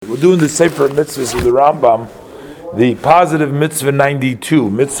We're doing the Sefer Mitzvahs of the Rambam, the positive mitzvah 92,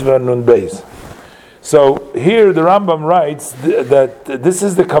 mitzvah nun beis. So here the Rambam writes that this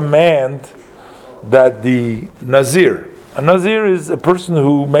is the command that the Nazir. A Nazir is a person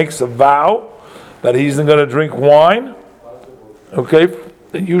who makes a vow that he's not going to drink wine. Okay,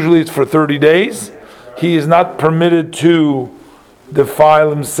 usually it's for 30 days. He is not permitted to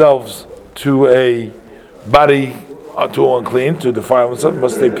defile himself to a body too unclean, to defile himself,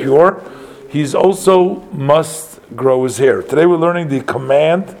 must stay pure. He's also must grow his hair. Today we're learning the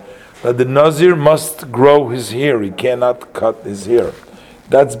command that the Nazir must grow his hair. He cannot cut his hair.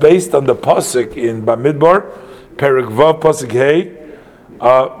 That's based on the pasuk in Bamidbar, Perek Vav, pasuk Hey,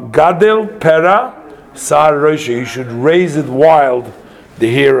 Gadel Pera Sar Rosh. You should raise it wild, the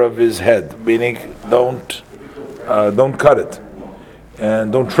hair of his head, meaning don't cut it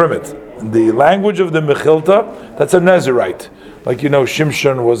and don't trim it. The language of the Mechilta, that's a Nazirite. Like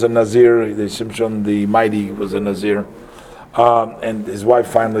Shimshon was a Nazir, Shimshon the Mighty was a Nazir. And his wife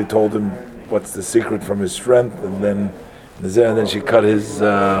finally told him what's the secret from his strength, and then she cut his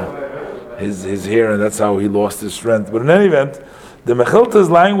hair, and that's how he lost his strength. But in any event, the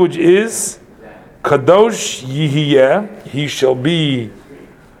Mechilta's language is Kadosh Yihiyeh, he shall be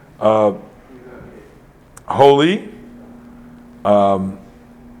holy,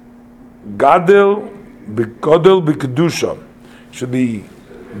 Gadol b'kedusha, should be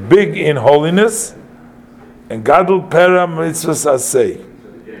big in holiness, and Gadol pera mitzvahs aseh.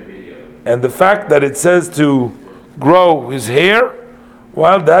 And the fact that it says to grow his hair,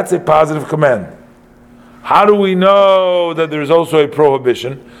 well, that's a positive command. How do we know that there's also a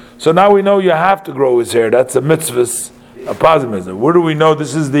prohibition? So now we know you have to grow his hair. That's a mitzvah, a positive mitzvah. Where do we know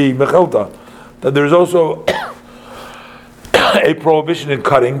this is the Mechilta? That there's also a prohibition in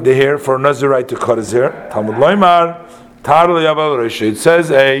cutting the hair for a Nazirite to cut his hair. Talmud Loimar, Tar Yaval Resh. It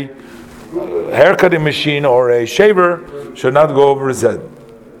says a haircutting machine or a shaver should not go over his head.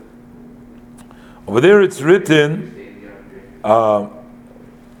 Over there it's written,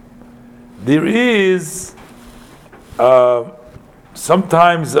 there is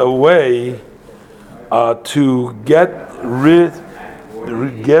sometimes a way to get rid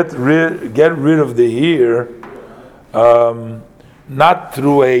of the hair, not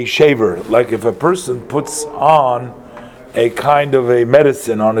through a shaver. Like if a person puts on a kind of a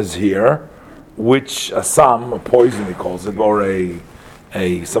medicine on his hair, which a poison he calls it, or a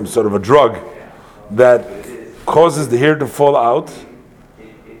some sort of a drug that causes the hair to fall out,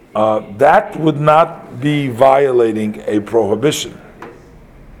 that would not be violating a prohibition.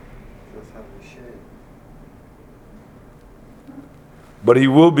 But he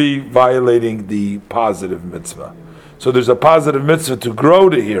will be violating the positive mitzvah. So there's a positive mitzvah to grow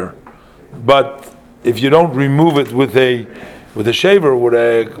the hair, but if you don't remove it with a shaver, with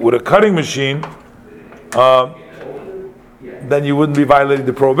a cutting machine, then you wouldn't be violating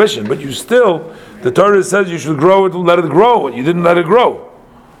the prohibition. But you still, the Torah says you should grow it, let it grow. You didn't let it grow.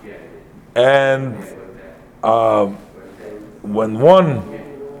 And when one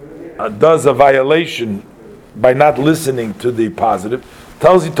does a violation by not listening to the positive,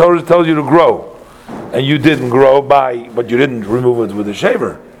 Torah tells you to grow, and you didn't grow but you didn't remove it with a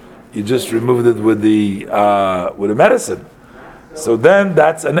shaver. You just removed it with a medicine. So then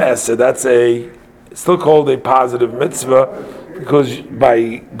that's an essay. That's still called a positive mitzvah, because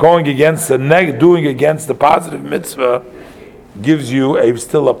by going against doing against the positive mitzvah gives you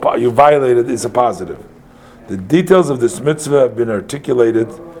you violated is a positive. The details of this mitzvah have been articulated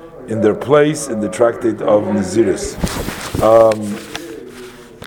in their place in the tractate of Naziris.